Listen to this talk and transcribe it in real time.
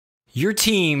Your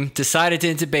team decided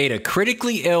to intubate a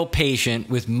critically ill patient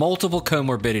with multiple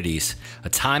comorbidities. A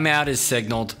timeout is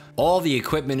signaled, all the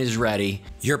equipment is ready,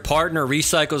 your partner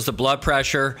recycles the blood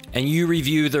pressure, and you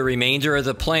review the remainder of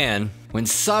the plan when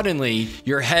suddenly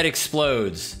your head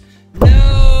explodes.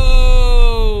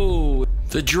 No!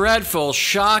 The dreadful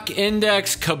shock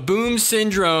index kaboom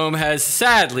syndrome has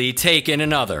sadly taken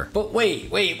another. But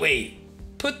wait.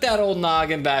 Put that old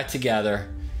noggin back together,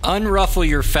 unruffle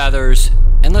your feathers,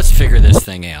 and let's figure this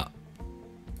thing out.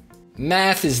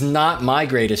 Math is not my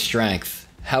greatest strength.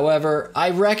 However,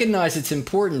 I recognize its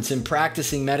importance in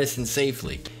practicing medicine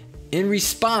safely. In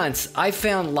response, I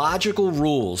found logical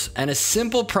rules and a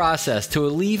simple process to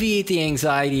alleviate the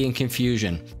anxiety and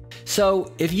confusion.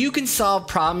 So, if you can solve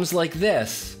problems like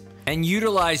this and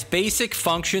utilize basic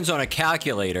functions on a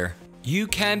calculator, you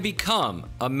can become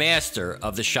a master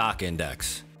of the shock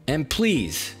index. And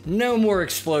please, no more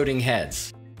exploding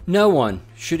heads. No one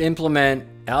should implement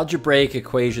algebraic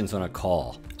equations on a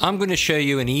call. I'm going to show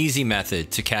you an easy method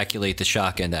to calculate the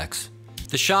shock index.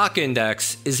 The shock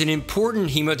index is an important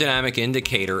hemodynamic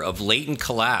indicator of latent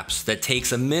collapse that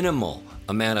takes a minimal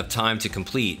amount of time to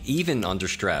complete, even under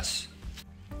stress.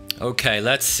 Okay,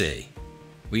 let's see.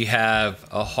 We have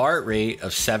a heart rate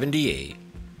of 78,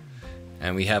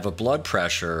 and we have a blood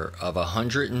pressure of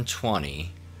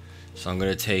 120. So I'm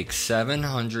going to take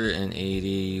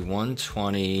 780,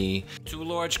 120, 2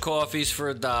 large coffees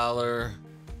for $1,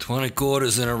 20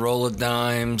 quarters and a roll of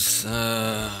dimes.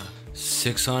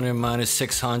 600 minus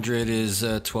 600 is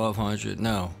 1200.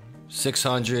 No,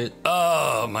 600.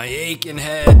 Oh, my aching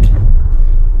head.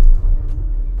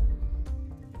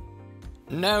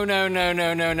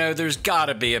 No. There's got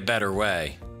to be a better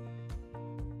way.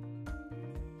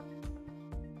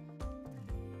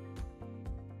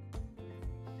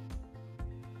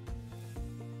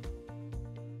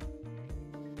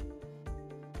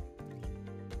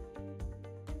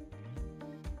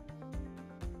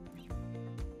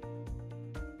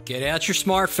 Get out your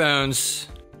smartphones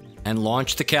and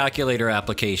launch the calculator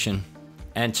application.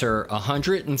 Enter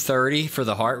 130 for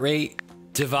the heart rate,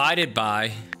 divided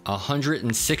by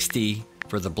 160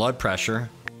 for the blood pressure.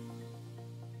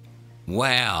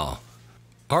 Wow.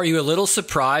 Are you a little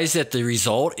surprised that the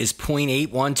result is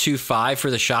 0.8125 for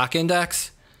the shock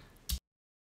index?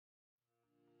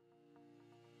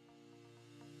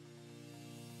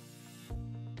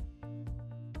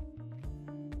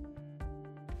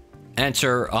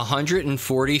 Enter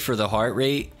 140 for the heart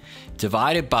rate,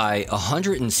 divided by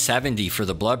 170 for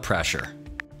the blood pressure.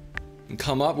 And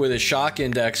come up with a shock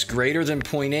index greater than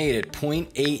 0.8 at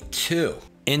 0.82.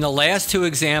 In the last two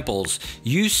examples,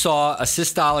 you saw a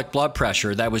systolic blood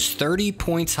pressure that was 30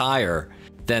 points higher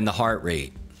than the heart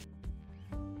rate.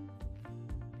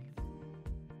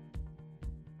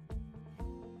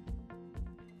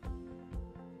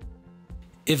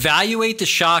 Evaluate the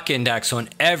shock index on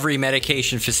every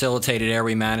medication-facilitated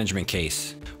airway management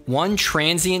case. One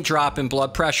transient drop in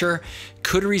blood pressure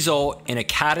could result in a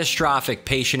catastrophic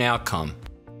patient outcome.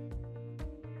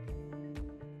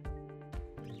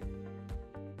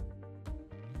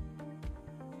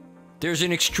 There's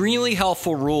an extremely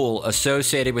helpful rule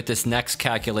associated with this next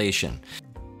calculation.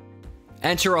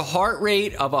 Enter a heart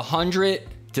rate of 100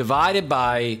 divided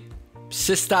by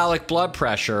systolic blood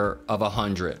pressure of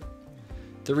 100.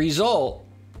 The result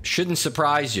shouldn't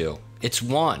surprise you. It's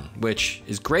 1, which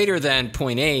is greater than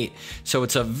 0.8, so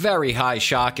it's a very high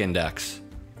shock index.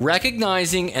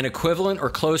 Recognizing an equivalent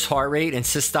or close heart rate and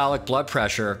systolic blood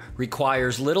pressure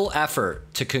requires little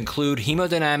effort. To conclude,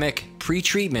 hemodynamic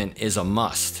pretreatment is a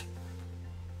must.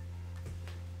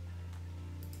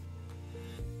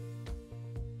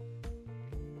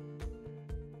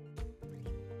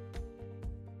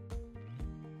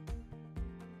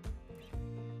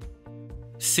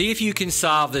 See if you can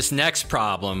solve this next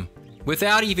problem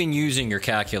without even using your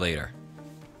calculator.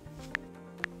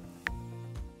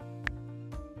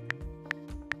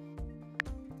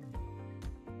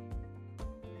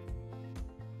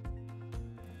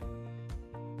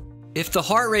 If the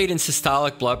heart rate and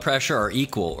systolic blood pressure are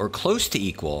equal or close to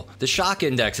equal, the shock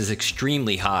index is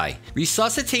extremely high.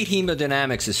 Resuscitate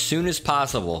hemodynamics as soon as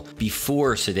possible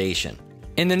before sedation.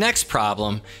 In the next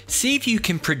problem, see if you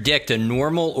can predict a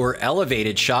normal or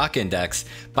elevated shock index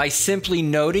by simply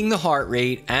noting the heart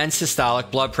rate and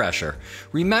systolic blood pressure.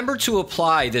 Remember to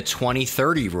apply the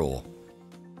 20-30 rule.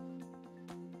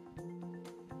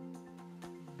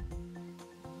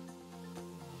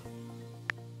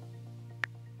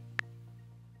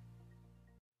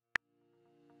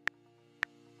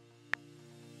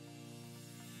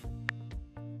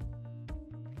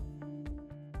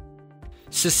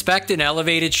 Suspect an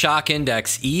elevated shock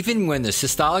index even when the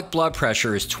systolic blood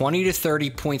pressure is 20 to 30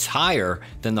 points higher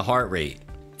than the heart rate.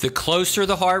 The closer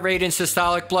the heart rate and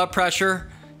systolic blood pressure,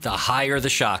 the higher the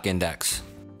shock index.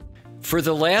 For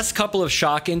the last couple of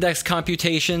shock index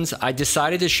computations, I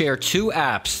decided to share two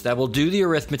apps that will do the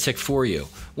arithmetic for you.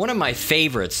 One of my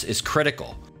favorites is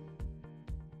Critical.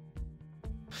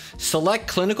 Select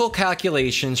Clinical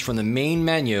Calculations from the main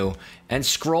menu and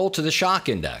scroll to the shock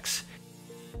index.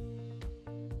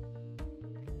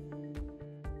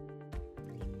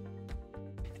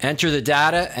 Enter the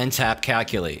data and tap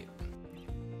Calculate.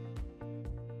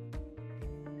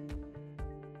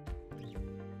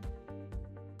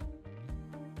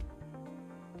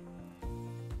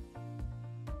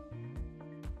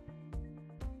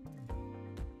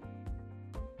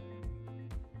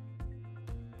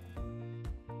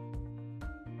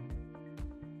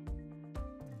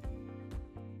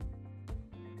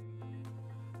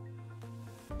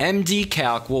 MD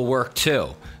Calc will work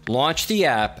too. Launch the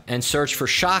app and search for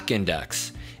shock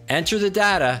index. Enter the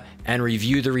data and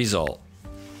review the result.